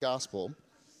gospel,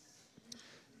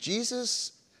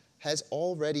 Jesus has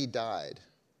already died.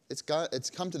 It's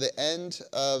come to the end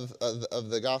of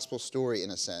the gospel story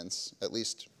in a sense, at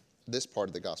least this part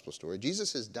of the gospel story.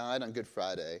 Jesus has died on Good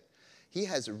Friday. He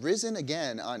has risen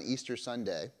again on Easter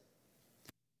Sunday.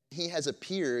 He has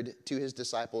appeared to his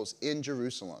disciples in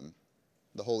Jerusalem,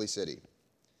 the holy city.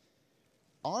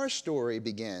 Our story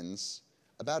begins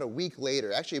about a week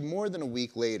later, actually more than a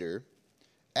week later,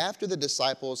 after the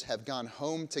disciples have gone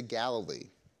home to Galilee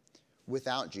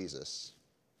without Jesus.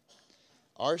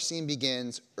 Our scene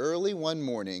begins early one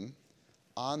morning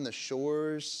on the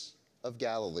shores of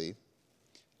Galilee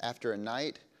after a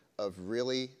night of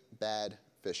really bad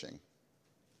fishing.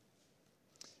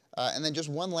 And then just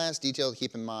one last detail to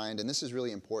keep in mind, and this is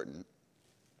really important.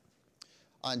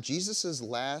 On Jesus'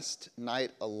 last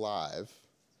night alive,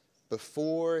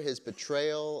 before his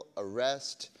betrayal,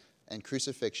 arrest, and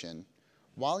crucifixion,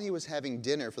 while he was having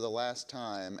dinner for the last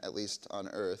time, at least on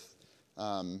earth,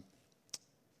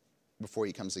 before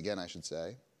he comes again, I should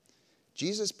say,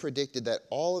 Jesus predicted that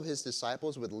all of his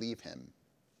disciples would leave him.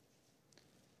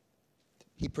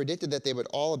 He predicted that they would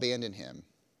all abandon him.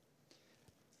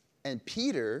 And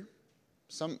Peter,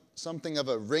 something of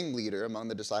a ringleader among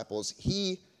the disciples,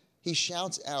 he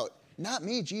shouts out, "Not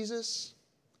me, Jesus."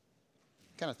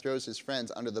 Kind of throws his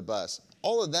friends under the bus.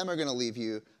 All of them are going to leave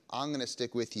you. I'm going to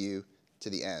stick with you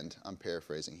to the end. I'm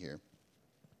paraphrasing here.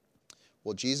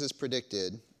 Well, Jesus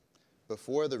predicted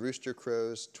before the rooster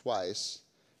crows twice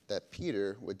that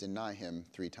Peter would deny him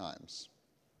 3 times.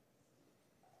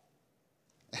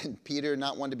 And Peter,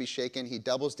 not one to be shaken, he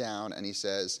doubles down and he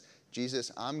says,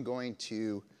 "Jesus, I'm going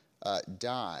to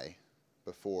die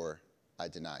before I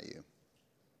deny you."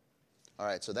 All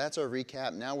right, so that's our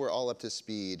recap. Now we're all up to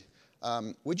speed.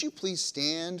 Would you please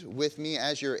stand with me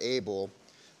as you're able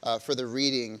for the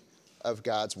reading of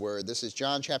God's word? This is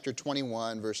John chapter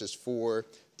 21, verses 4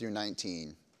 through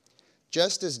 19.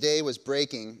 Just as day was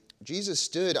breaking, Jesus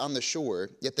stood on the shore,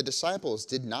 yet the disciples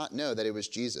did not know that it was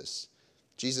Jesus.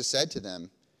 Jesus said to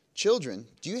them, "Children,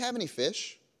 do you have any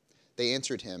fish?" They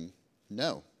answered him,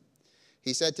 "No."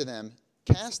 He said to them,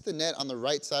 "Cast the net on the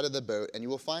right side of the boat, and you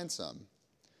will find some."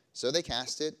 So they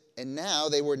cast it, and now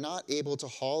they were not able to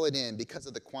haul it in because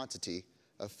of the quantity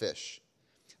of fish.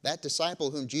 That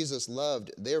disciple whom Jesus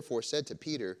loved therefore said to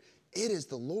Peter, "It is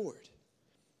the Lord."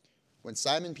 When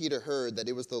Simon Peter heard that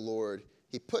it was the Lord,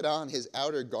 he put on his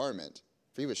outer garment,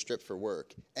 for he was stripped for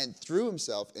work, and threw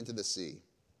himself into the sea.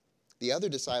 The other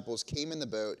disciples came in the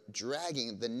boat,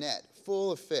 dragging the net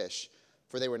full of fish,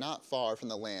 for they were not far from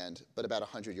the land, but about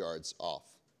 100 yards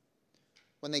off.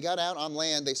 When they got out on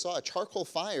land, they saw a charcoal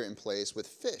fire in place with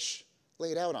fish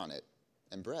laid out on it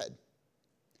and bread.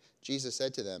 Jesus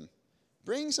said to them,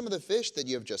 "Bring some of the fish that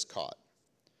you have just caught."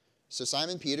 So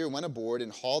Simon Peter went aboard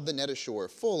and hauled the net ashore,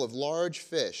 full of large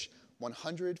fish,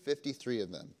 153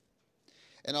 of them.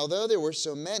 And although there were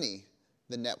so many,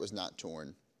 the net was not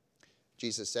torn.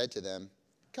 Jesus said to them,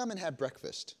 "Come and have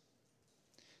breakfast."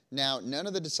 Now none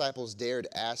of the disciples dared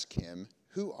ask him,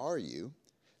 "Who are you?"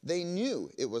 They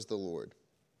knew it was the Lord.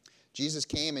 Jesus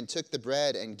came and took the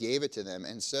bread and gave it to them,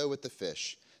 and so with the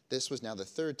fish. This was now the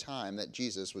 3rd time that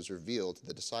Jesus was revealed to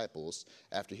the disciples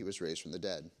after he was raised from the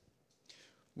dead.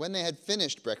 When they had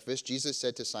finished breakfast, Jesus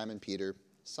said to Simon Peter,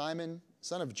 "Simon,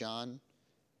 son of John,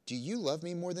 do you love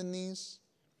me more than these?"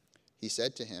 He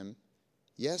said to him,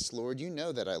 "Yes, Lord, you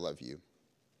know that I love you."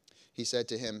 He said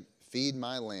to him, "Feed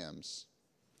my lambs."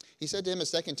 He said to him a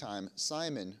second time,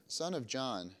 "Simon, son of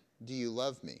John, do you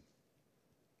love me?"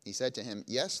 He said to him,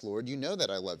 "Yes, Lord, you know that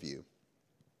I love you."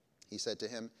 He said to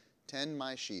him, "Tend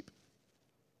my sheep."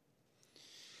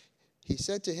 He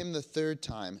said to him the 3rd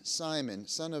time, "Simon,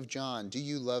 son of John, do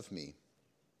you love me?"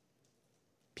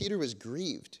 Peter was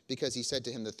grieved because he said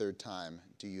to him the 3rd time,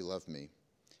 "Do you love me?"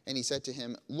 And he said to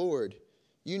him, "Lord,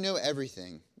 you know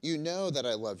everything. You know that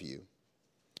I love you."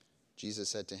 Jesus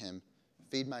said to him,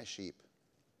 "Feed my sheep.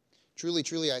 Truly,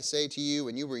 truly, I say to you,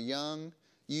 when you were young,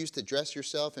 you used to dress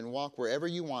yourself and walk wherever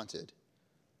you wanted.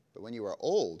 But when you are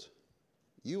old,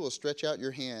 you will stretch out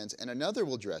your hands, and another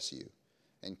will dress you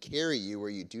and carry you where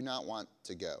you do not want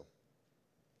to go."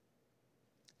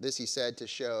 This he said to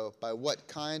show by what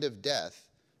kind of death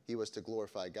he was to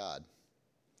glorify God.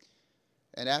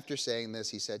 And after saying this,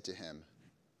 he said to him,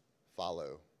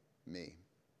 "Follow me."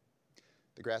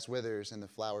 The grass withers and the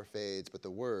flower fades, but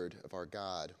the word of our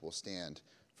God will stand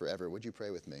forever. Would you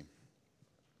pray with me?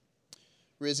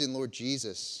 Risen Lord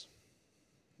Jesus,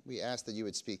 we ask that you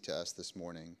would speak to us this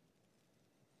morning.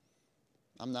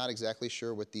 I'm not exactly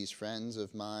sure what these friends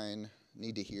of mine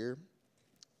need to hear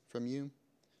from you.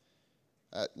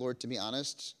 Lord, to be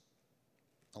honest,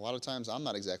 a lot of times I'm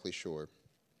not exactly sure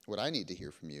what I need to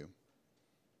hear from you.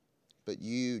 But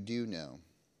you do know.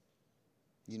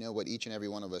 You know what each and every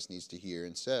one of us needs to hear.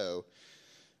 And so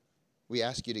we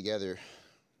ask you together,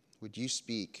 would you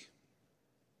speak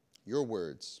your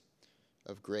words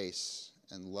of grace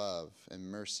and love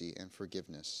and mercy and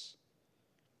forgiveness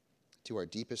to our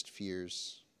deepest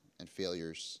fears and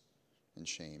failures and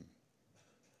shame?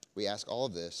 We ask all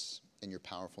of this in your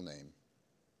powerful name.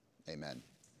 Amen.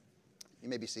 You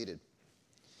may be seated.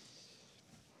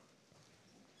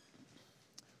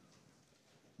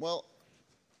 Well,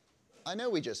 I know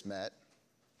we just met,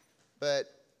 but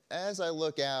as I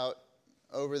look out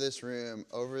over this room,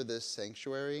 over this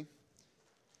sanctuary,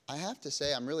 I have to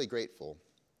say I'm really grateful.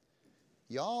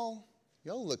 Y'all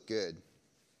look good.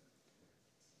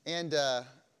 And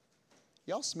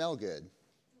y'all smell good.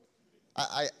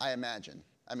 I imagine.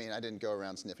 I mean, I didn't go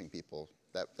around sniffing people.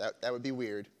 That would be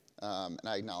weird, and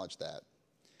I acknowledge that.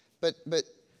 But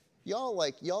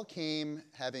y'all came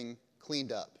having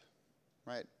cleaned up,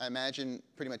 right? I imagine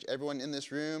pretty much everyone in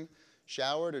this room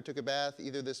showered or took a bath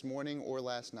either this morning or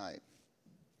last night.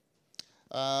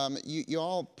 You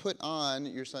all put on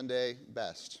your Sunday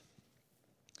best.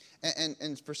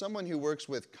 And for someone who works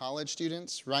with college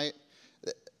students, right,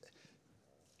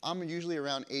 I'm usually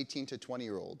around 18 to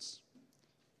 20-year-olds.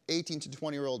 18 to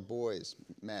 20-year-old boys,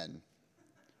 men,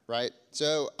 right?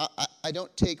 So I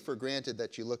don't take for granted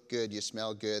that you look good, you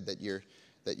smell good, that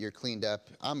you're cleaned up.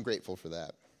 I'm grateful for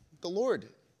that. The Lord,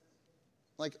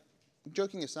 like,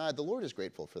 joking aside, the Lord is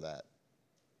grateful for that.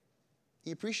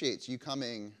 He appreciates you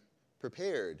coming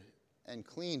prepared and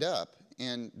cleaned up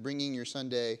and bringing your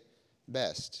Sunday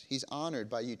best. He's honored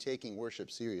by you taking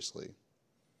worship seriously.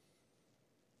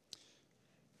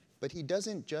 But he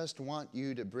doesn't just want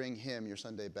you to bring him your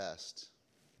Sunday best.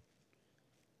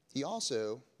 He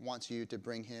also wants you to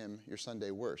bring him your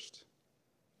Sunday worst.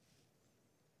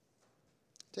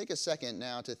 Take a second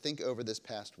now to think over this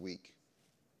past week.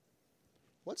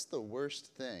 What's the worst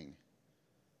thing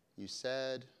you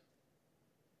said,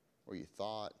 or you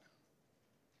thought,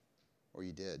 or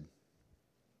you did?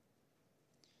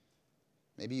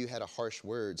 Maybe you had a harsh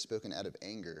word spoken out of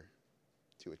anger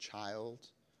to a child,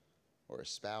 or a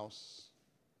spouse,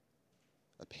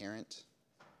 a parent,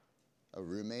 a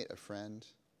roommate, a friend.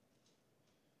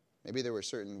 Maybe there were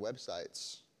certain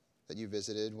websites that you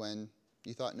visited when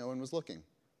you thought no one was looking.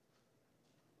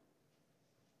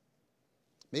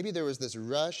 Maybe there was this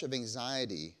rush of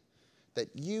anxiety that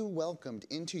you welcomed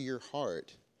into your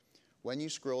heart when you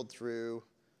scrolled through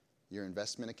your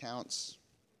investment accounts,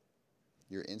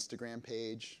 your Instagram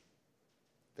page,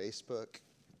 Facebook.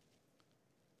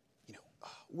 You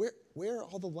know, where are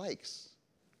all the likes?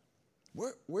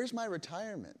 Where's my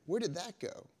retirement? Where did that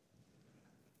go?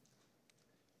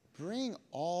 Bring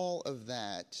all of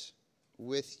that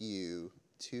with you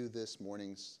to this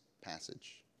morning's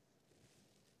passage.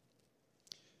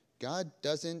 God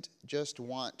doesn't just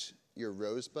want your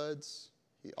rosebuds,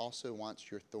 he also wants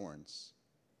your thorns.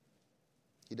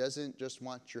 He doesn't just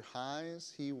want your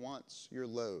highs, he wants your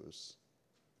lows.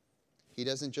 He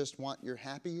doesn't just want your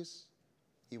happies,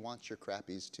 he wants your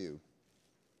crappies too.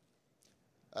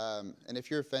 And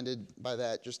if you're offended by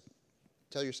that, just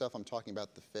tell yourself I'm talking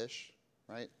about the fish,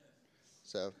 right?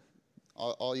 So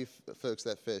all you folks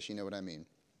that fish, you know what I mean.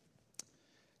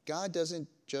 God doesn't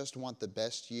just want the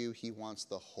best you, he wants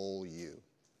the whole you,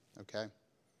 okay?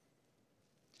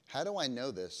 How do I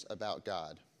know this about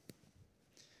God?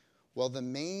 Well, the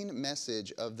main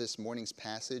message of this morning's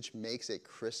passage makes it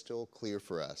crystal clear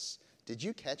for us. Did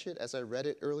you catch it as I read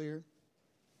it earlier?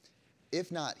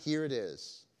 If not, here it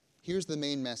is. Here's the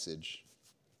main message.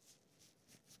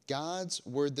 God's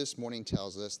word this morning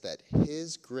tells us that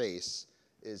his grace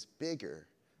is bigger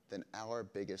than our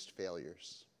biggest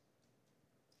failures.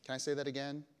 Can I say that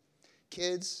again?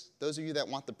 Kids, those of you that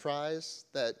want the prize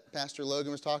that Pastor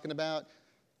Logan was talking about,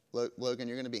 Logan,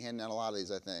 you're going to be handing out a lot of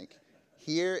these, I think.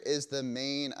 Here is the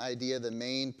main idea, the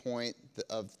main point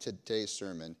of today's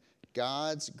sermon.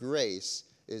 God's grace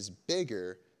is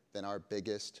bigger than our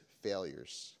biggest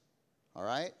failures. All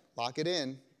right? Lock it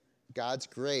in. God's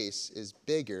grace is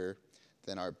bigger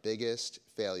than our biggest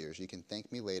failures. You can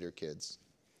thank me later, kids.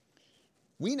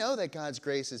 We know that God's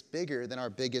grace is bigger than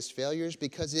our biggest failures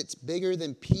because it's bigger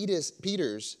than Peter's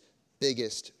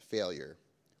biggest failure.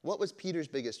 What was Peter's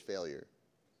biggest failure?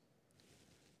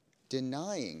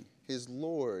 Denying his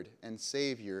Lord and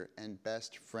Savior and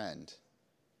best friend.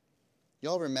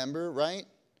 Y'all remember, right?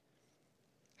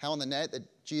 How on the night that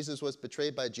Jesus was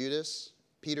betrayed by Judas,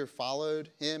 Peter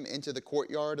followed him into the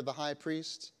courtyard of the high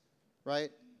priest, right?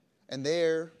 And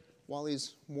there, while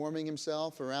he's warming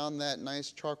himself around that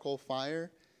nice charcoal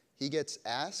fire, he gets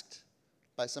asked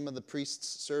by some of the priest's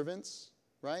servants,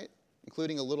 right?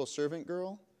 Including a little servant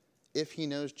girl, if he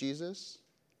knows Jesus.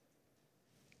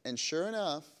 And sure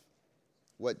enough,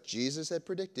 what Jesus had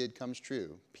predicted comes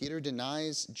true. Peter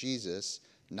denies Jesus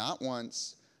not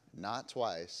once, not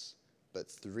twice, but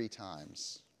 3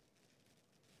 times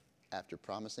after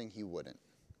promising he wouldn't.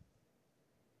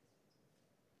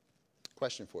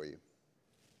 Question for you.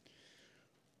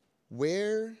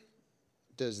 Where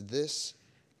does this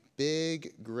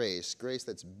big grace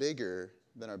that's bigger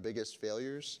than our biggest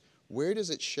failures, where does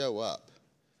it show up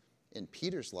in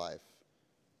Peter's life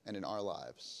and in our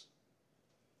lives?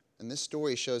 And this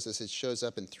story shows us it shows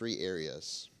up in 3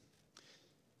 areas.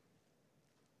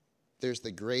 There's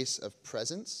the grace of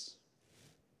presence,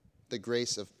 the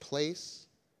grace of place,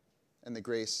 and the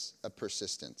grace of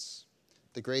persistence.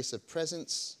 The grace of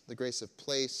presence, the grace of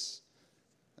place,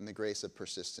 and the grace of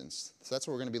persistence. So that's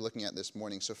what we're going to be looking at this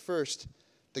morning. So first,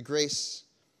 the grace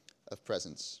of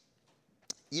presence.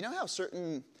 You know how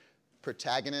certain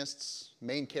protagonists,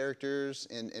 main characters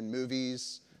in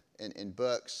movies, in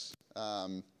books,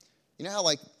 you know how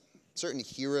like certain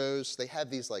heroes, they have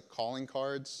these like calling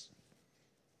cards?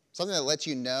 Something that lets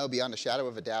you know beyond a shadow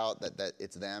of a doubt that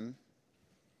it's them.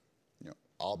 You know,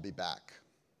 I'll be back.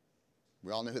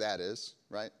 We all know who that is,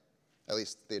 right? At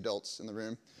least the adults in the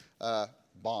room.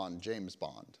 Bond, James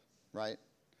Bond, right?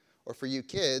 Or for you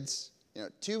kids, you know,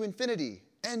 to infinity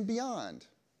and beyond,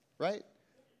 right?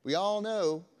 We all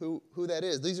know who that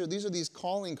is. These are these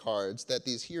calling cards that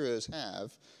these heroes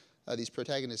have, these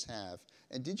protagonists have.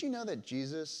 And did you know that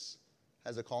Jesus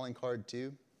has a calling card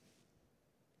too?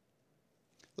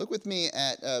 Look with me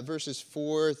at verses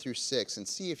 4 through 6 and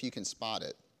see if you can spot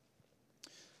it.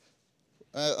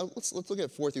 Let's look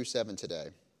at 4 through 7 today.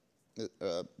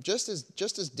 Just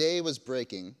as day was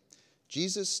breaking,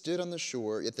 Jesus stood on the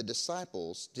shore, yet the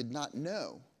disciples did not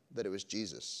know that it was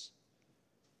Jesus.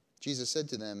 Jesus said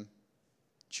to them,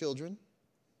 "Children,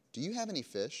 do you have any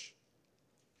fish?"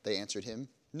 They answered him,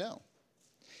 "No."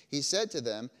 He said to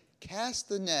them, "Cast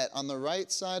the net on the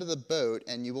right side of the boat,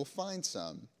 and you will find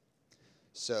some."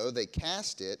 So they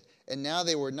cast it, and now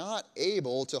they were not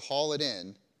able to haul it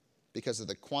in because of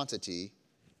the quantity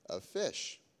of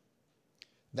fish.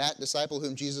 That disciple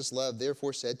whom Jesus loved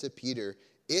therefore said to Peter,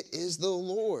 "It is the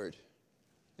Lord."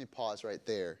 Let me pause right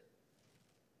there.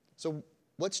 So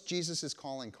what's Jesus'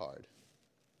 calling card?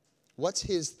 What's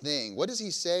his thing? What does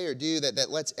he say or do that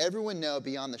lets everyone know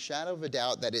beyond the shadow of a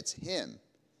doubt that it's him?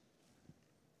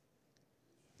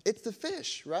 It's the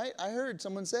fish, right? I heard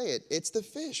someone say it. It's the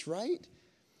fish, right?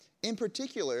 In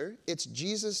particular, it's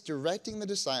Jesus directing the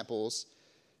disciples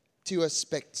to a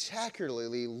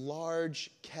spectacularly large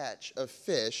catch of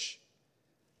fish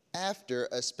after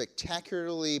a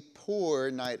spectacularly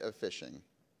poor night of fishing.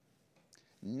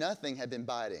 Nothing had been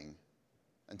biting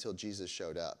until Jesus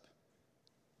showed up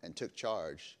and took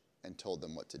charge and told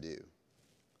them what to do.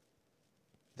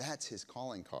 That's his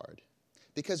calling card.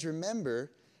 Because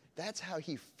remember, that's how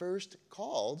he first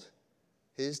called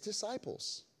his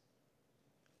disciples.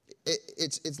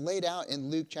 It's laid out in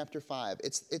Luke chapter 5.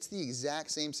 It's the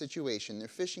exact same situation. They're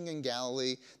fishing in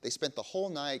Galilee. They spent the whole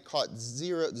night, caught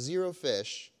zero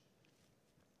fish.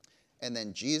 And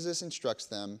then Jesus instructs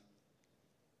them.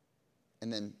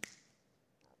 And then,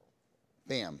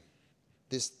 bam,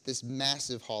 this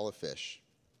massive haul of fish.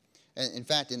 And in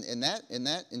fact, in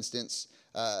that instance,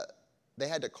 they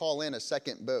had to call in a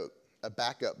second boat, a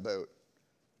backup boat,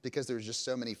 because there was just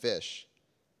so many fish,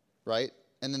 right?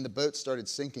 And then the boat started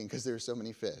sinking because there were so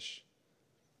many fish.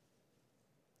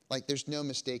 Like, there's no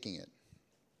mistaking it.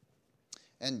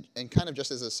 And kind of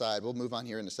just as a side, we'll move on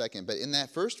here in a second, but in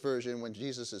that first version, when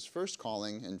Jesus is first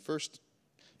calling and first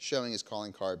showing his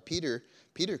calling card, Peter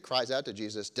cries out to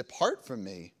Jesus, "Depart from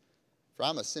me, for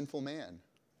I'm a sinful man."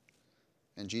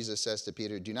 And Jesus says to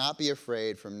Peter, "Do not be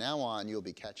afraid. From now on, you'll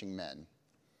be catching men."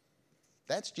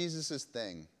 That's Jesus'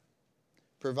 thing,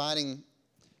 providing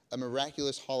a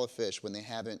miraculous haul of fish when they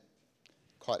haven't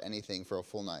caught anything for a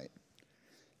full night.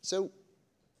 So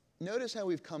notice how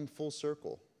we've come full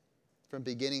circle from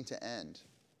beginning to end.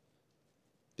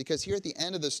 Because here at the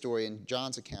end of the story in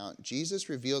John's account, Jesus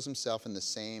reveals himself in the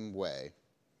same way.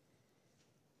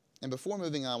 And before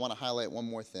moving on, I want to highlight one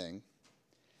more thing.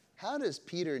 How does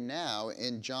Peter now,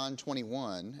 in John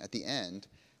 21, at the end,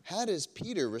 how does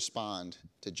Peter respond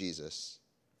to Jesus?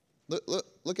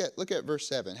 Look at verse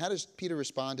 7. How does Peter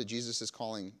respond to Jesus'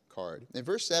 calling card? In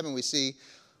verse 7, we see,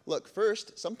 look,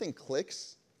 first, something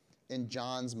clicks in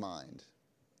John's mind.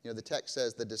 You know, the text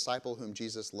says the disciple whom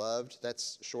Jesus loved.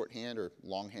 That's shorthand or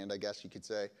longhand, I guess you could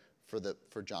say,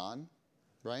 for John,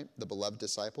 right? The beloved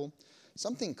disciple.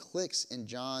 Something clicks in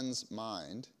John's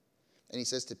mind, And he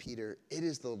says to Peter, "It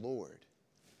is the Lord."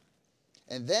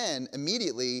 And then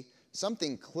immediately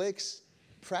something clicks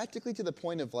practically to the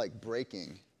point of like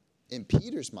breaking in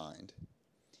Peter's mind.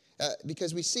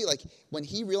 Because we see like when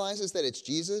he realizes that it's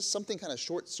Jesus, something kind of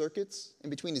short circuits in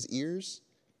between his ears.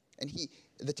 And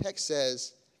the text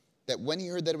says that when he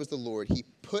heard that it was the Lord, he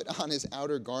put on his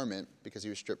outer garment because he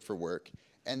was stripped for work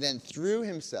and then threw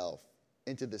himself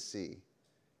into the sea.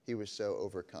 He was so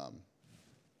overcome.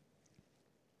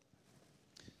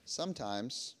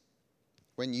 Sometimes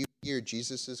when you hear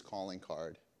Jesus' calling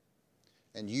card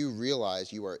and you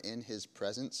realize you are in his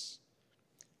presence,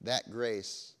 that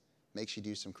grace makes you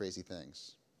do some crazy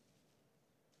things.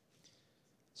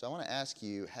 So I want to ask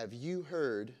you, have you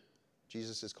heard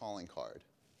Jesus' calling card?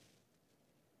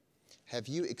 Have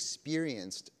you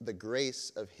experienced the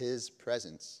grace of his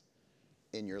presence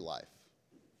in your life?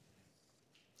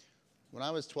 When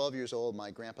I was 12 years old, my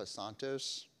grandpa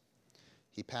Santos,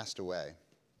 he passed away.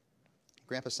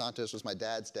 Grandpa Santos was my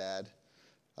dad's dad.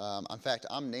 In fact,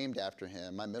 I'm named after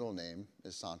him. My middle name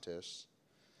is Santos.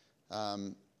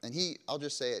 And I'll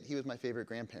just say it, he was my favorite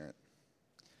grandparent.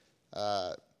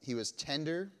 He was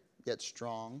tender, yet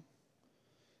strong.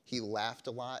 He laughed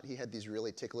a lot. He had these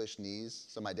really ticklish knees.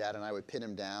 So my dad and I would pin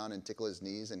him down and tickle his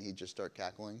knees, and he'd just start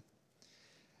cackling.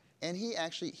 And he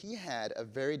had a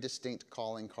very distinct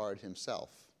calling card himself.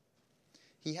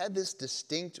 He had this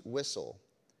distinct whistle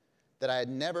that I had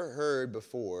never heard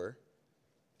before.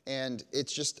 And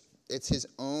it's his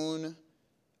own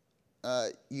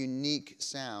unique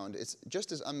sound. It's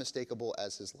just as unmistakable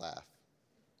as his laugh.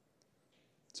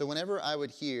 So whenever I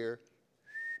would hear,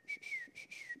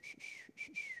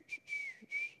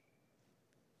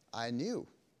 I knew,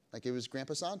 like it was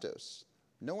Grandpa Santos.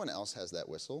 No one else has that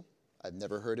whistle. I've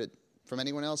never heard it from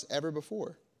anyone else ever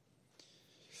before.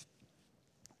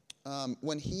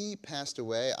 When he passed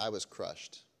away, I was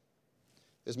crushed.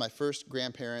 It was my first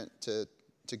grandparent to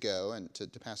go and to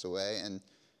pass away, and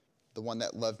the one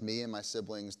that loved me and my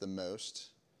siblings the most.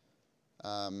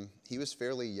 He was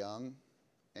fairly young,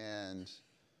 and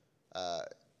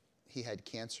he had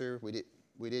cancer.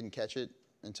 We didn't catch it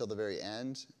until the very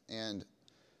end, and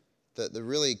the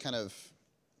really kind of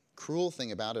cruel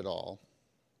thing about it all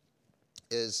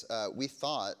is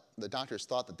the doctors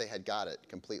thought that they had got it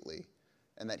completely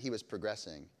and that he was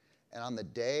progressing. And on the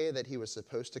day that he was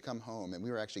supposed to come home, and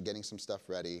we were actually getting some stuff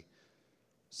ready,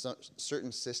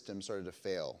 certain systems started to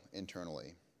fail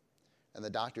internally. And the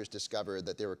doctors discovered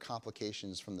that there were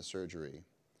complications from the surgery,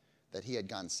 that he had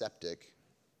gone septic,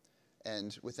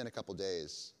 and within a couple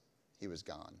days, he was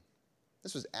gone.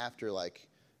 This was after, like,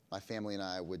 my family and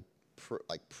I were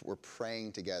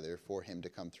praying together for him to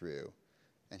come through,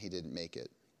 and he didn't make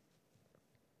it.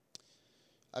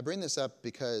 I bring this up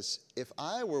because if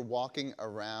I were walking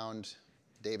around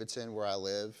Davidson, where I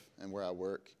live and where I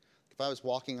work, if I was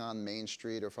walking on Main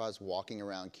Street or if I was walking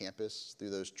around campus through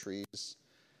those trees,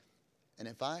 and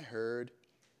if I heard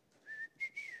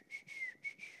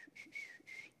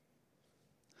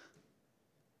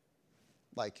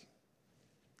like,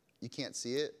 you can't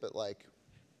see it, but like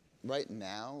right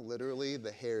now, literally,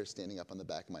 the hair is standing up on the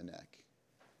back of my neck,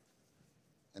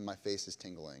 and my face is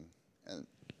tingling,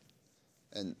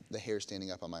 and the hair standing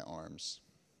up on my arms.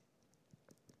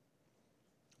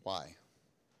 Why?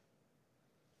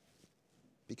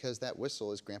 Because that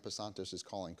whistle is Grandpa Santos'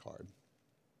 calling card.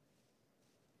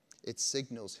 It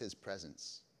signals his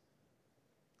presence.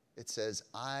 It says,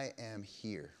 I am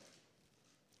here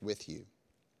with you.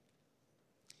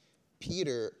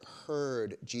 Peter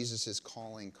heard Jesus'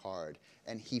 calling card,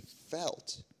 and he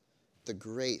felt the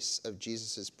grace of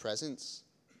Jesus' presence,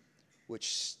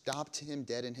 which stopped him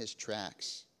dead in his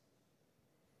tracks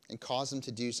and caused him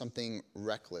to do something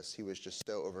reckless. He was just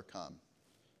so overcome.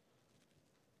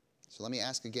 So let me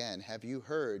ask again, have you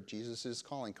heard Jesus'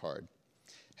 calling card?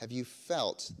 Have you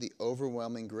felt the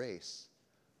overwhelming grace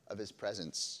of his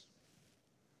presence?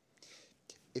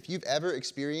 If you've ever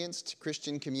experienced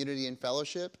Christian community and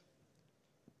fellowship,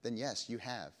 then yes, you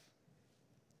have.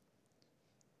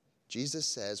 Jesus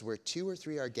says, where 2 or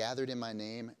 3 are gathered in my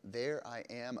name, there I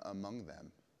am among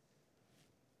them.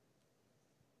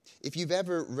 If you've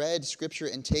ever read Scripture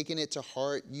and taken it to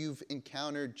heart, you've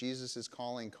encountered Jesus'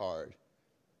 calling card.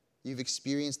 You've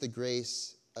experienced the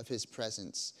grace of his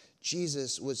presence.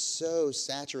 Jesus was so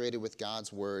saturated with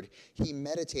God's word, he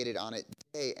meditated on it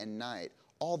day and night,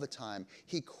 all the time.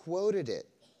 He quoted it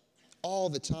all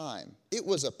the time. It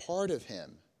was a part of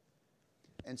him.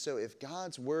 And so if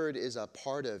God's word is a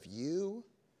part of you,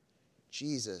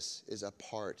 Jesus is a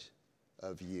part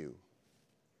of you.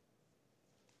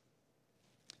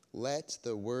 Let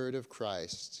the word of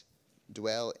Christ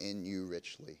dwell in you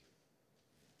richly.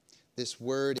 This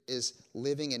word is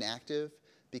living and active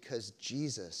because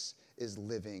Jesus is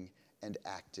living and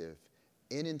active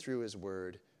in and through his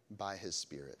word by his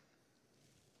Spirit.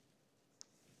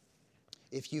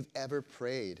 If you've ever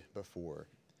prayed before,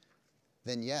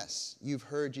 then yes, you've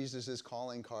heard Jesus'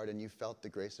 calling card and you felt the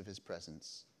grace of his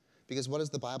presence. Because what does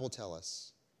the Bible tell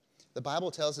us? The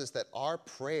Bible tells us that our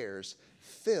prayers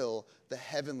fill the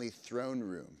heavenly throne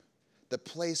room, the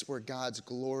place where God's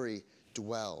glory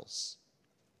dwells.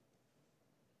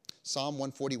 Psalm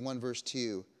 141 verse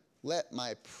 2, let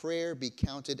my prayer be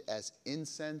counted as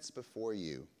incense before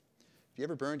you. Have you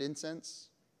ever burned incense?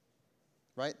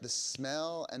 Right? The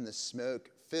smell and the smoke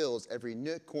fills every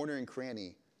nook, corner, and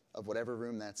cranny of whatever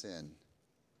room that's in.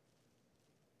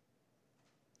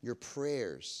 Your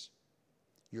prayers,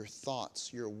 your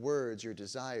thoughts, your words, your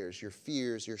desires, your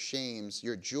fears, your shames,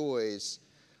 your joys,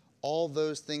 all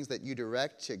those things that you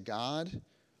direct to God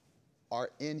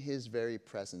are in his very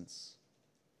presence.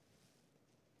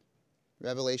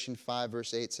 Revelation 5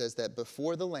 verse 8 says that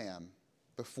before the Lamb,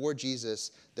 before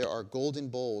Jesus, there are golden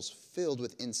bowls filled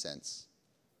with incense,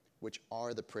 which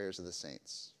are the prayers of the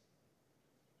saints.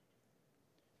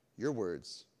 Your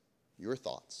words, your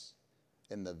thoughts,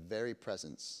 in the very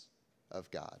presence of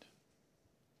God.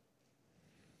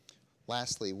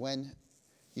 Lastly, when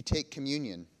you take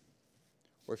communion,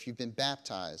 or if you've been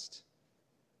baptized,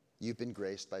 you've been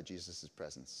graced by Jesus'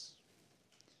 presence.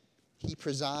 He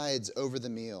presides over the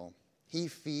meal. He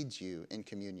feeds you in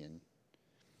communion.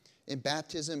 In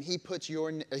baptism, he puts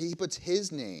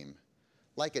his name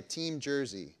like a team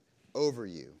jersey over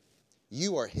you.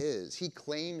 You are his. He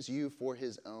claims you for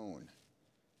his own.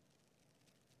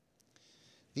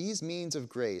 These means of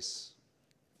grace,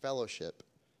 fellowship,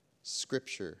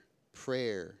 scripture,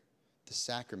 prayer, the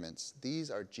sacraments,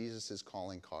 these are Jesus'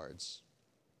 calling cards.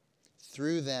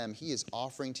 Through them, he is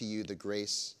offering to you the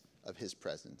grace of his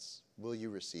presence. Will you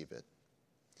receive it?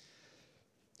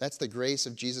 That's the grace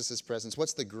of Jesus' presence.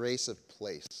 What's the grace of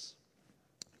place?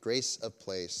 Grace of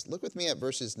place. Look with me at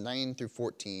verses 9 through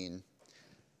 14.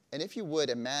 And if you would,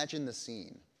 imagine the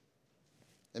scene.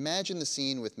 Imagine the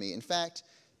scene with me. In fact,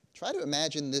 try to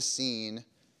imagine this scene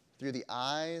through the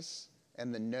eyes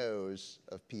and the nose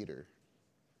of Peter.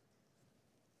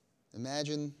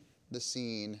 Imagine the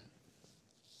scene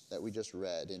that we just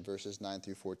read in verses 9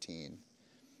 through 14.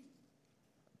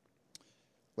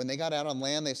 When they got out on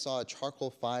land, they saw a charcoal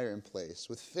fire in place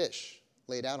with fish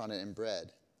laid out on it and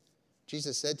bread.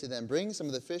 Jesus said to them, bring some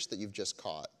of the fish that you've just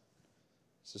caught.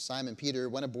 So Simon Peter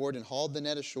went aboard and hauled the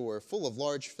net ashore, full of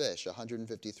large fish,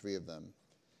 153 of them.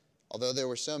 Although there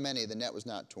were so many, the net was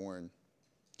not torn.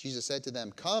 Jesus said to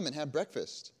them, come and have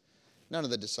breakfast. None of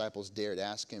the disciples dared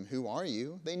ask him, who are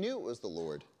you? They knew it was the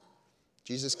Lord.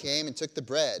 Jesus came and took the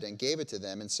bread and gave it to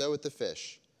them, and so with the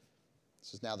fish.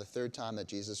 This is now the third time that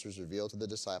Jesus was revealed to the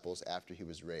disciples after he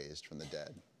was raised from the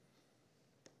dead.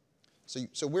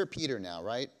 So we're Peter now,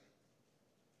 right?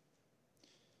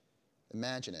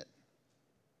 Imagine it.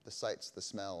 The sights, the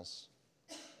smells.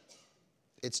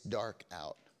 It's dark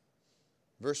out.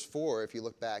 Verse 4, if you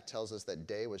look back, tells us that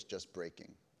day was just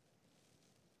breaking.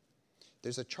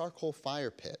 There's a charcoal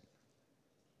fire pit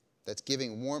that's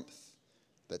giving warmth,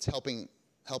 that's helping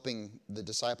the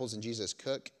disciples and Jesus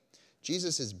cook.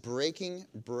 Jesus is breaking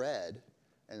bread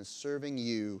and serving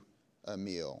you a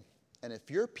meal. And if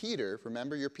you're Peter,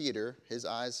 remember you're Peter, his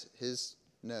eyes, his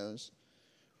nose,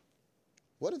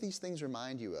 what do these things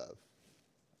remind you of?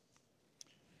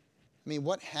 I mean,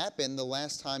 what happened the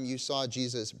last time you saw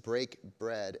Jesus break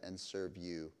bread and serve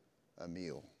you a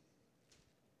meal?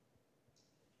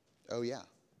 Oh, yeah.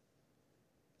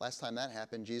 Last time that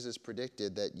happened, Jesus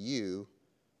predicted that you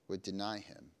would deny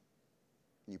him.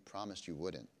 You promised you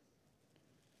wouldn't.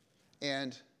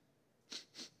 And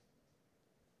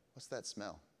what's that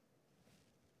smell?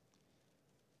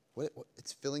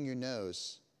 It's filling your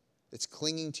nose. It's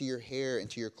clinging to your hair and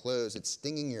to your clothes. It's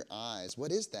stinging your eyes.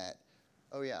 What is that?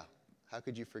 Oh, yeah. How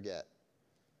could you forget?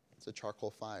 It's a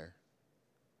charcoal fire.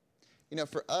 You know,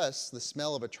 for us, the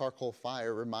smell of a charcoal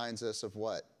fire reminds us of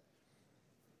what?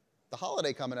 The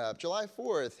holiday coming up, July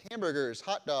 4th, hamburgers,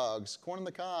 hot dogs, corn on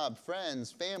the cob,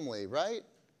 friends, family, right?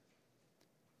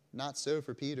 Not so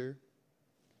for Peter.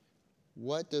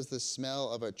 What does the smell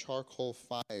of a charcoal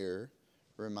fire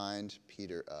remind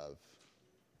Peter of?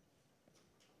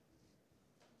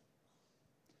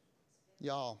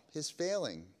 Y'all, his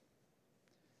failing.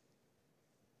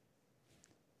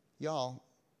 Y'all,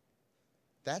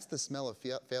 that's the smell of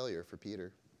failure for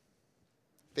Peter.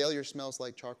 Failure smells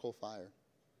like charcoal fire.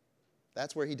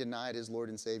 That's where he denied his Lord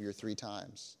and Savior 3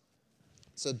 times.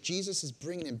 So Jesus is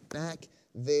bringing him back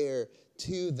there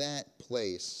to that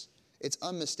place. It's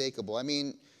unmistakable. I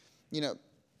mean, you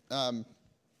know,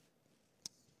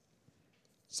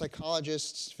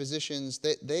 psychologists, physicians,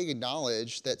 they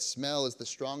acknowledge that smell is the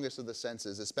strongest of the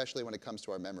senses, especially when it comes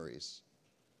to our memories,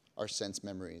 our sense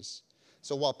memories.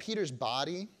 So while Peter's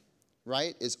body,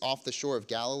 right, is off the shore of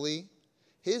Galilee,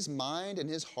 his mind and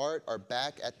his heart are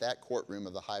back at that courtroom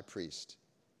of the high priest,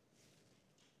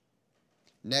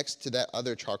 next to that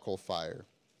other charcoal fire,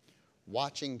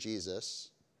 watching Jesus,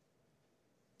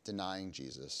 denying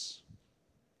Jesus.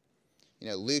 You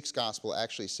know, Luke's gospel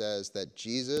actually says that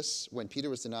Jesus, when Peter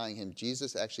was denying him,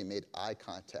 Jesus actually made eye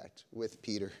contact with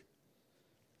Peter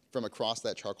from across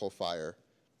that charcoal fire,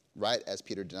 right as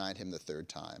Peter denied him the third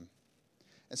time.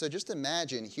 And so just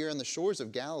imagine, here on the shores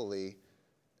of Galilee,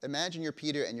 imagine you're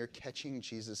Peter and you're catching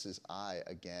Jesus' eye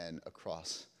again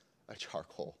across a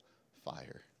charcoal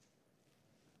fire.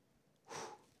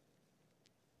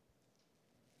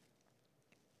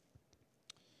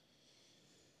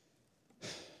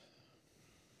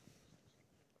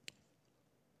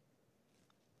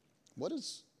 Let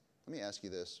me ask you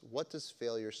this. What does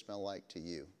failure smell like to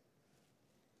you?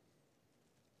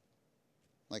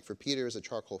 Like for Peter, it's a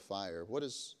charcoal fire. What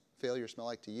does failure smell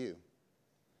like to you?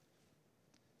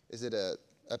 Is it a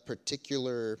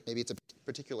particular, maybe it's a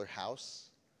particular house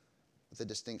with a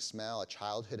distinct smell, a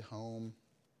childhood home,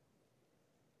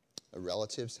 a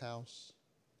relative's house,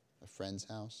 a friend's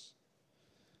house?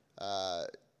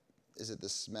 Is it the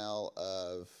smell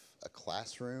of a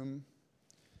classroom?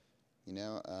 You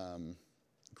know,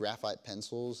 graphite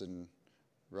pencils and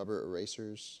rubber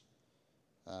erasers?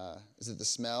 Is it the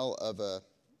smell of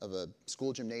a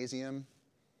school gymnasium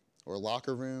or a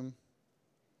locker room?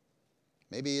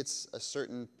 Maybe it's a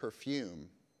certain perfume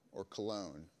or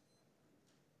cologne.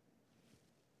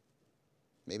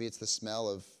 Maybe it's the smell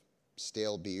of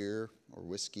stale beer or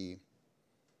whiskey.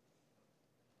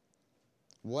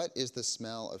 What is the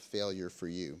smell of failure for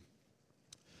you?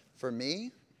 For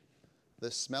me, the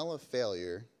smell of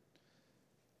failure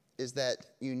is that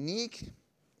unique,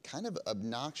 kind of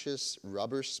obnoxious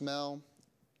rubber smell.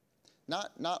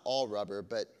 Not all rubber,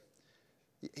 but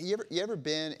you ever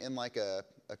been in like a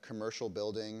commercial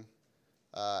building,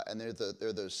 and there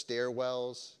are those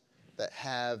stairwells that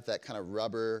have that kind of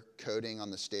rubber coating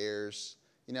on the stairs,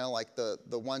 you know, like the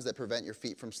ones that prevent your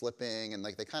feet from slipping, and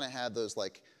like they kind of have those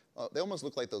like, they almost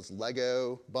look like those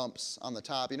Lego bumps on the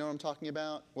top. You know what I'm talking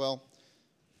about? Well,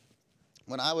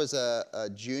 when I was a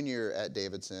junior at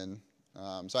Davidson,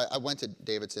 so I went to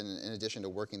Davidson in addition to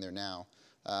working there now.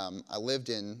 I lived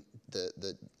in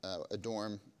a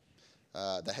dorm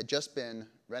that had just been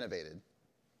renovated.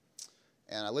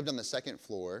 And I lived on the second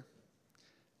floor,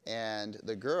 and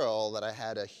the girl that I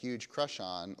had a huge crush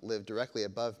on lived directly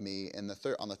above me on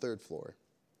the third floor.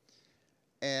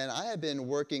 And I had been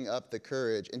working up the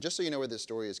courage, and just so you know where this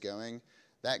story is going,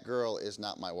 that girl is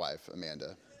not my wife,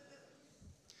 Amanda.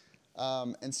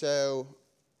 And so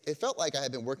it felt like I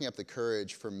had been working up the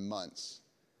courage for months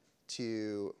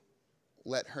to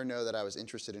let her know that I was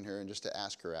interested in her and just to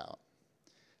ask her out.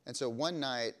 And so one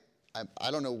night,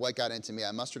 I don't know what got into me.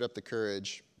 I mustered up the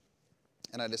courage,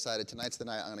 and I decided tonight's the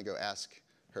night I'm going to go ask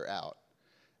her out.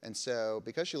 And so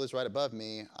because she lives right above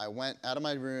me, I went out of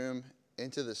my room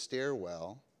into the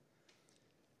stairwell,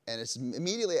 and it's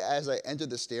immediately as I entered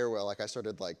the stairwell, like I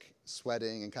started like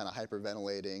sweating and kind of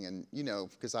hyperventilating, and you know,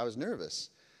 because I was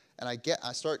nervous. And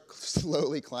I start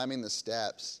slowly climbing the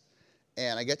steps,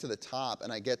 and I get to the top,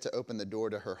 and I get to open the door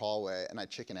to her hallway, and I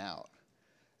chicken out.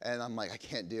 And I'm like, I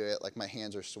can't do it. Like my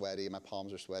hands are sweaty, my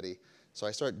palms are sweaty. So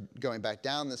I start going back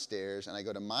down the stairs, and I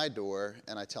go to my door,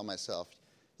 and I tell myself,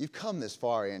 you've come this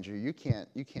far, Andrew. You can't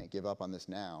give up on this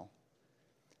now.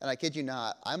 And I kid you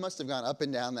not, I must have gone up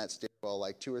and down that stairwell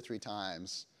like 2 or 3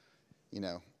 times. You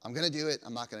know, I'm going to do it,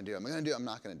 I'm not going to do it. I'm going to do it, I'm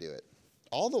not going to do it.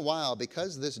 All the while,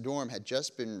 because this dorm had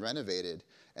just been renovated,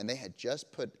 and they had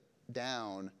just put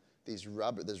down this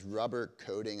rubber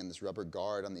coating and this rubber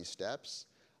guard on these steps,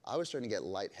 I was starting to get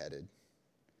lightheaded.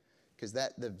 Because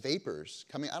the vapors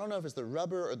coming, I don't know if it's the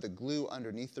rubber or the glue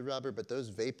underneath the rubber, but those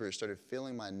vapors started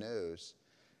filling my nose.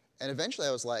 And eventually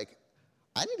I was like,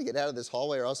 I need to get out of this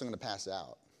hallway or else I'm going to pass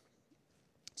out.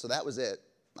 So that was it.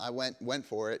 I went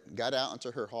for it, got out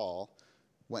into her hall,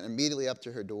 went immediately up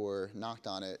to her door, knocked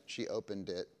on it. She opened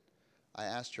it. I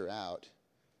asked her out,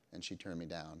 and she turned me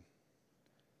down.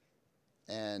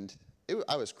 And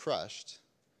I was crushed.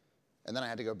 And then I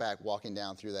had to go back walking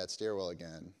down through that stairwell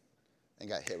again and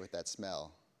got hit with that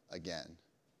smell again.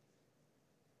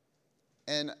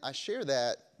 And I share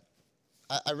that.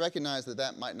 I recognize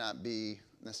that might not be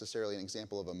necessarily an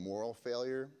example of a moral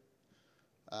failure.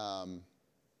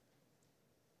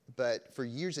 But for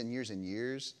years and years and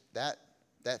years, that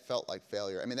that felt like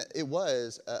failure. I mean, it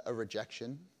was a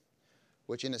rejection,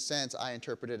 which in a sense I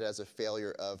interpreted as a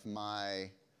failure of my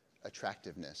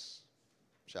attractiveness,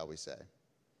 shall we say,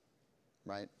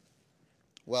 right?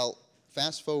 Well,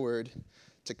 fast forward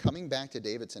to coming back to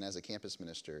Davidson as a campus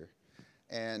minister,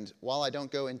 and while I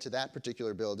don't go into that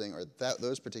particular building or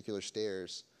those particular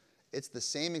stairs, it's the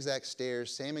same exact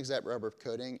stairs, same exact rubber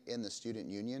coating in the student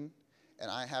union,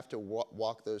 and I have to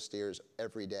walk those stairs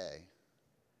every day.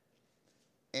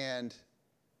 And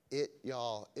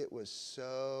y'all, it was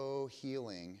so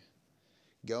healing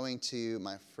going to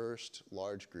my first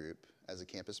large group as a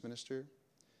campus minister,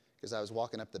 because I was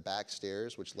walking up the back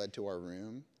stairs, which led to our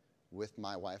room, with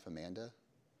my wife, Amanda.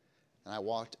 And I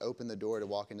opened the door to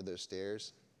walk into those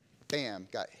stairs, bam,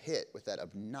 got hit with that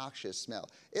obnoxious smell.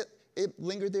 It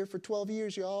lingered there for 12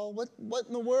 years, y'all. What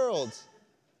in the world?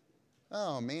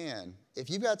 Oh, man. If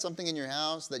you've got something in your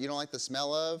house that you don't like the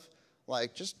smell of,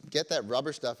 like, just get that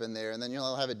rubber stuff in there, and then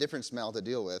you'll have a different smell to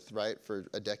deal with, right, for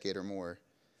a decade or more.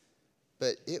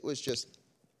 But it was just,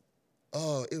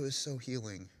 it was so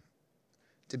healing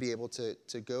to be able to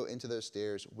go into those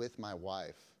stairs with my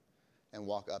wife and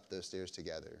walk up those stairs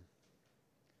together.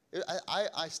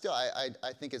 I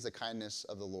think it's a kindness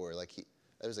of the Lord. Like,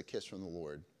 that was a kiss from the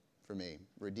Lord for me,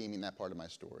 redeeming that part of my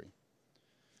story.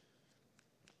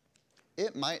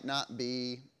 It might not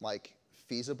be, like,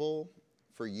 feasible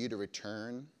for you to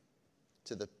return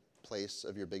to the place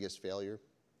of your biggest failure.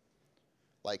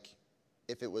 Like,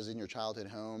 if it was in your childhood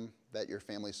home that your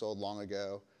family sold long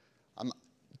ago,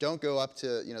 don't go up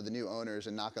to the new owners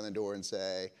and knock on the door and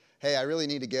say, hey, I really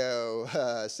need to go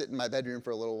sit in my bedroom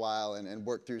for a little while and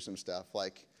work through some stuff.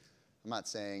 Like, I'm not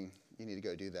saying you need to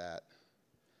go do that.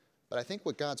 But I think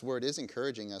what God's word is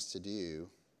encouraging us to do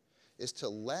is to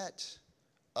let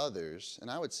others,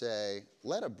 and I would say,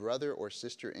 let a brother or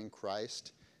sister in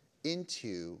Christ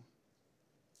into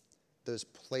those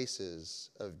places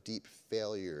of deep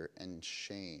failure and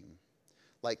shame.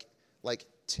 Like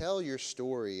tell your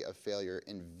story of failure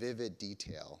in vivid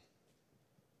detail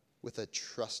with a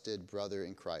trusted brother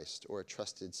in Christ or a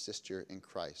trusted sister in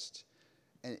Christ.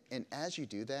 And as you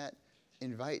do that,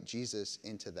 invite Jesus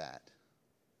into that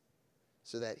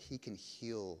so that he can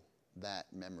heal that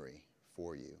memory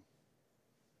for you.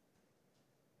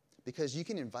 Because you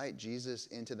can invite Jesus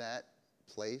into that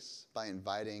place by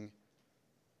inviting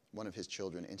one of his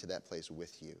children into that place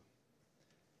with you.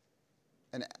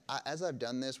 And as I've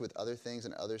done this with other things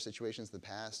and other situations in the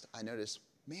past, I notice,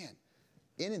 man,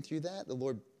 in and through that, the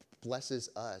Lord blesses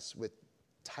us with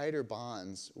tighter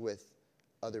bonds with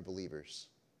other believers.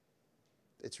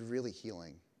 It's really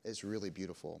healing. It's really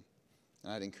beautiful.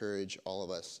 And I'd encourage all of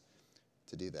us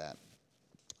to do that.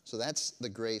 So that's the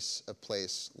grace of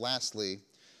place. Lastly,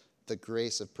 the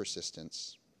grace of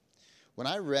persistence. When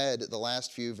I read the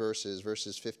last few verses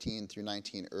 15 through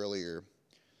 19 earlier,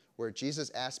 where Jesus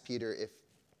asked Peter if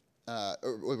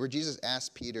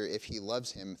he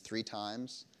loves him 3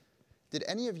 times, did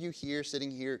any of you here,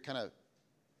 sitting here, kind of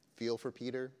feel for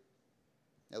Peter?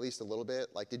 At least a little bit?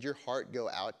 Like, did your heart go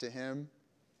out to him?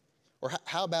 Or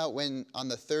how about when on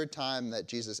the 3rd time that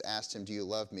Jesus asked him, do you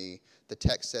love me, the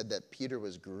text said that Peter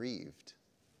was grieved?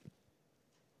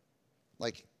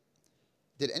 Like,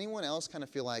 did anyone else kind of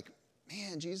feel like,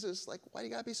 man, Jesus, like, why do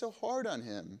you got to be so hard on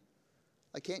him?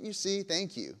 Like, can't you see?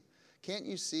 Thank you. Can't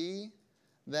you see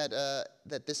that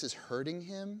that this is hurting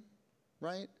him,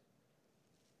 right?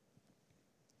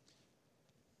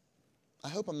 I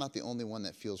hope I'm not the only one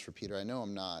that feels for Peter. I know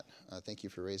I'm not. Thank you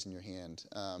for raising your hand.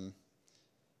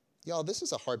 Y'all, this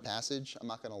is a hard passage, I'm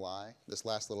not going to lie, this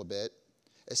last little bit,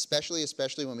 especially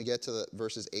when we get to the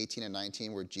verses 18 and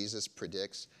 19 where Jesus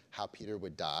predicts how Peter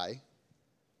would die.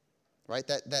 Right?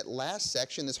 That last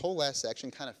section, this whole last section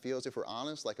kind of feels, if we're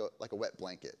honest, like a wet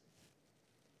blanket.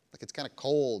 Like it's kind of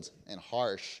cold and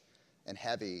harsh and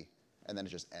heavy, and then it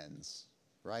just ends,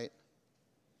 right?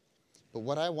 But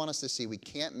what I want us to see, we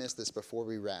can't miss this before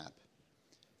we wrap.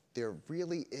 There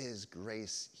really is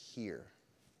grace here.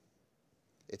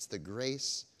 It's the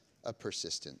grace of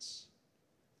persistence.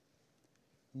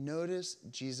 Notice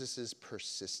Jesus'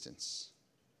 persistence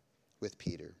with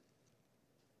Peter.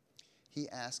 He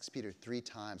asks Peter 3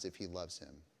 times if he loves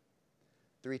him.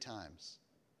 3 times.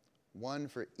 1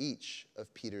 for each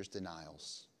of Peter's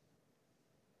denials.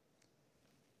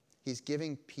 He's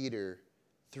giving Peter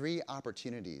 3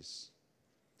 opportunities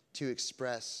to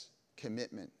express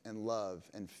commitment and love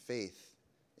and faith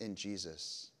in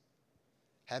Jesus,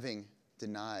 having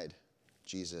denied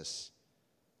Jesus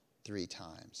 3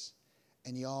 times.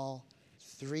 And y'all,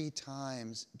 3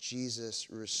 times Jesus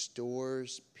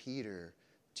restores Peter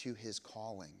to his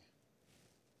calling.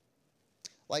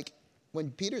 Like,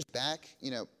 when Peter's back,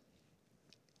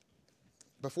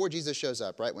 before Jesus shows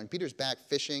up, right? When Peter's back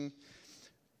fishing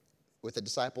with the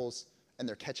disciples and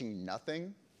they're catching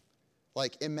nothing,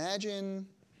 like imagine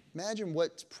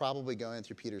what's probably going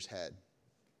through Peter's head,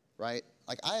 right?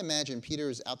 Like I imagine Peter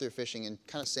is out there fishing and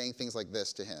kind of saying things like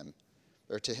this to him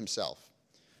or to himself.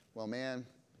 Well, man,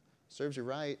 serves you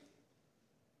right.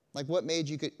 Like what made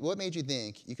you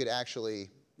think you could actually,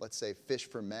 let's say, fish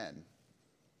for men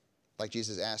like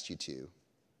Jesus asked you to?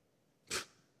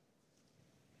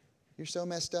 You're so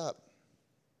messed up.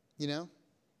 You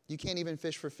can't even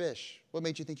fish for fish. What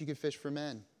made you think you could fish for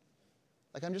men?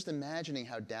 Like I'm just imagining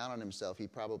how down on himself he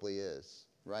probably is,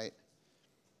 right?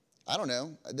 I don't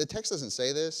know. The text doesn't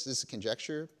say this. This is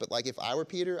conjecture. But like if I were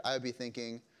Peter, I would be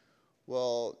thinking,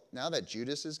 well, now that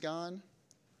Judas is gone,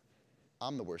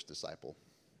 I'm the worst disciple.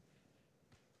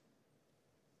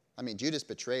 I mean, Judas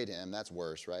betrayed him. That's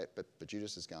worse, right? But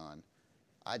Judas is gone.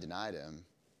 I denied him.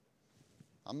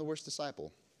 I'm the worst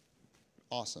disciple.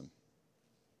 Awesome.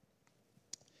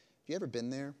 Have you ever been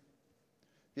there?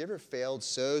 Have you ever failed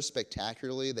so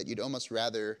spectacularly that you'd almost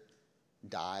rather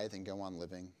die than go on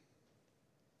living?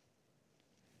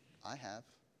 I have.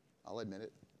 I'll admit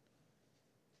it.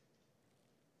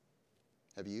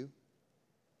 Have you?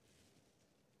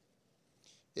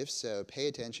 If so, pay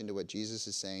attention to what Jesus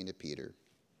is saying to Peter.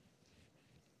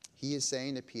 He is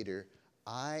saying to Peter,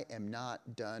 I am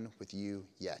not done with you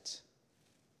yet.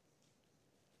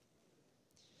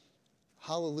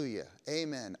 Hallelujah.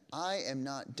 Amen. I am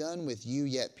not done with you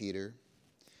yet, Peter.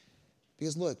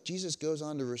 Because look, Jesus goes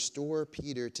on to restore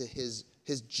Peter to his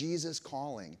Jesus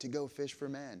calling to go fish for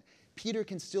men. Peter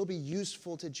can still be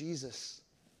useful to Jesus.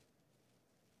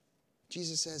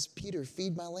 Jesus says, Peter,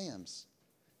 feed my lambs.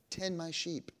 Tend my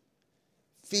sheep.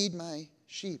 Feed my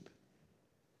sheep.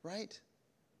 Right?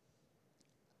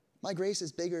 My grace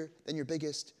is bigger than your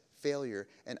biggest failure,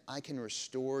 and I can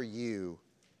restore you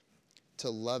to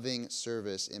loving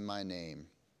service in my name.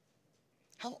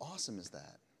 How awesome is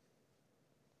that?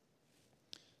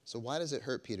 So why does it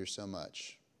hurt Peter so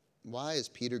much? Why is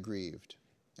Peter grieved?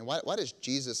 And why does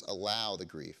Jesus allow the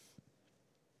grief?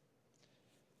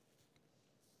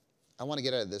 I want to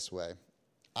get at it this way.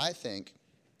 I think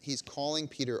he's calling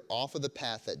Peter off of the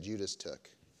path that Judas took.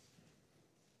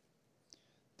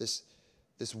 This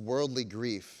worldly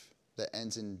grief that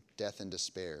ends in death and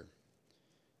despair.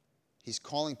 He's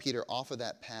calling Peter off of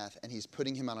that path, and he's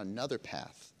putting him on another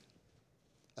path,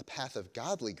 a path of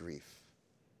godly grief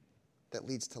that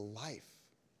leads to life,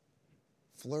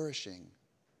 flourishing,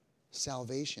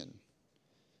 salvation.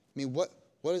 I mean, what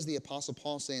does the Apostle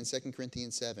Paul say in 2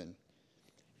 Corinthians 7?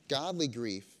 Godly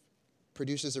grief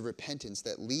produces a repentance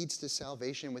that leads to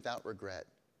salvation without regret.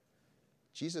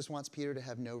 Jesus wants Peter to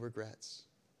have no regrets.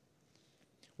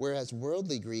 Whereas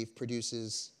worldly grief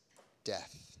produces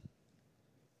death.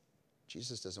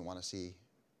 Jesus doesn't want to see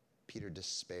Peter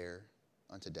despair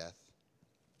unto death.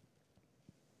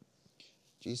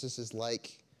 Jesus is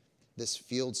like this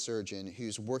field surgeon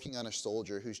who's working on a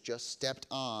soldier who's just stepped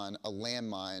on a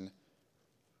landmine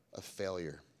of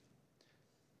failure.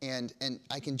 And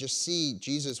I can just see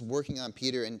Jesus working on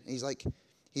Peter, and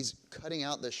he's cutting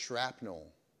out the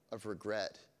shrapnel of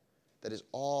regret that is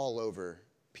all over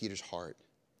Peter's heart.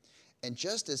 And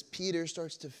just as Peter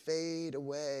starts to fade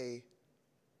away,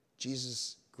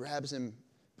 Jesus grabs him,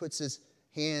 puts his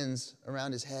hands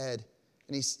around his head,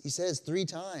 and he says 3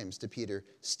 times to Peter,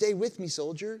 stay with me,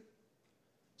 soldier.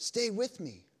 Stay with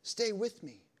me. Stay with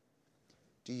me.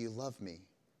 Do you love me?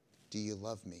 Do you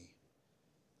love me?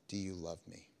 Do you love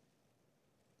me?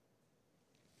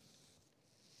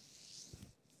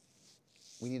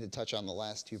 We need to touch on the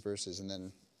last 2 verses, and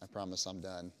then I promise I'm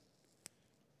done.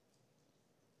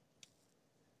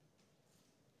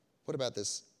 What about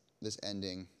this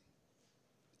ending?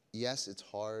 Yes, it's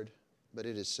hard, but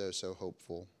it is so, so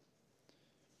hopeful.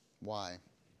 Why?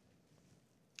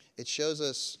 It shows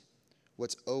us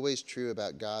what's always true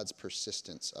about God's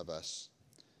persistence of us.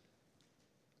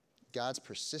 God's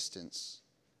persistence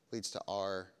leads to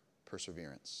our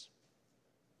perseverance.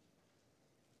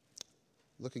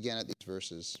 Look again at these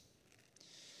verses.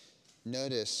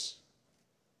 Notice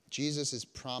Jesus is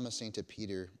promising to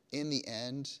Peter, in the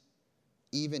end,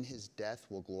 even his death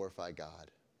will glorify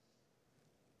God.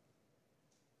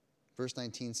 Verse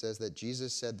 19 says that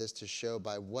Jesus said this to show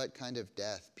by what kind of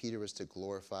death Peter was to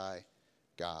glorify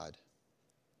God.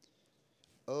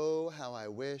 Oh, how I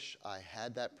wish I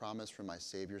had that promise from my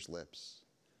Savior's lips.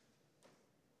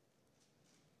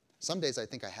 Some days I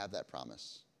think I have that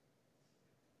promise.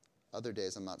 Other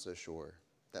days I'm not so sure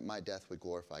that my death would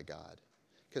glorify God.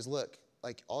 Because look,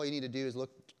 all you need to do is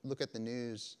look at the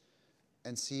news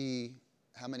and see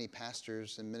how many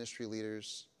pastors and ministry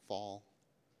leaders fall?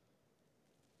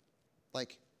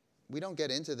 Like, we don't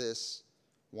get into this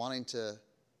wanting to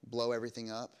blow everything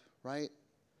up, right?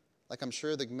 Like, I'm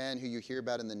sure the men who you hear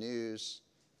about in the news,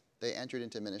 they entered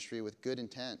into ministry with good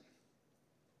intent.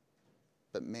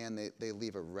 But man, they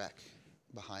leave a wreck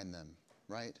behind them,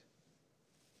 right?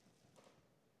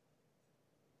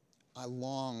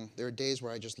 There are days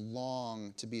where I just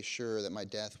long to be sure that my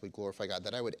death would glorify God,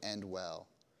 that I would end well.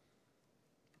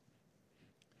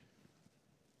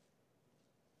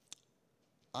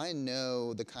 I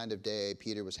know the kind of day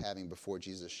Peter was having before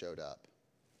Jesus showed up.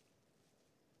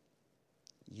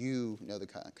 You know the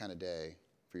kind of day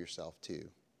for yourself too.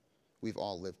 We've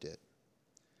all lived it.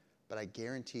 But I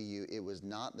guarantee you it was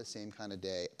not the same kind of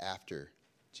day after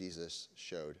Jesus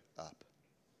showed up.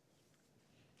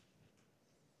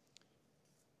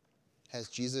 Has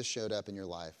Jesus showed up in your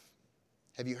life?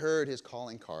 Have you heard his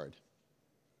calling card?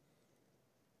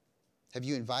 Have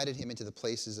you invited him into the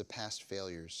places of past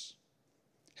failures?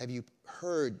 Have you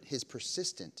heard his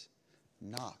persistent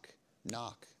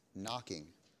knocking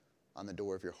on the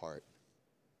door of your heart?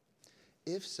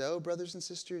 If so, brothers and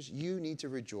sisters, you need to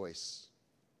rejoice.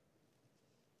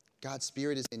 God's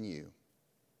Spirit is in you.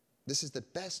 This is the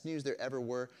best news there ever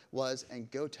was, and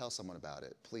go tell someone about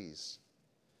it, please.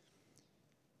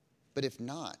 But if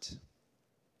not,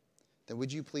 then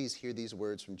would you please hear these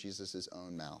words from Jesus'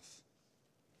 own mouth?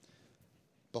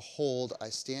 Behold, I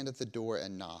stand at the door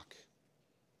and knock.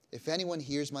 If anyone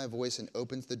hears my voice and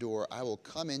opens the door, I will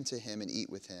come into him and eat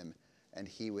with him, and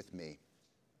he with me.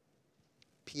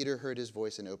 Peter heard his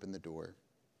voice and opened the door.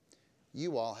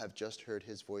 You all have just heard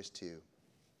his voice too.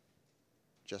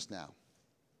 Just now.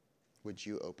 Would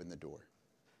you open the door?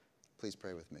 Please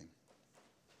pray with me.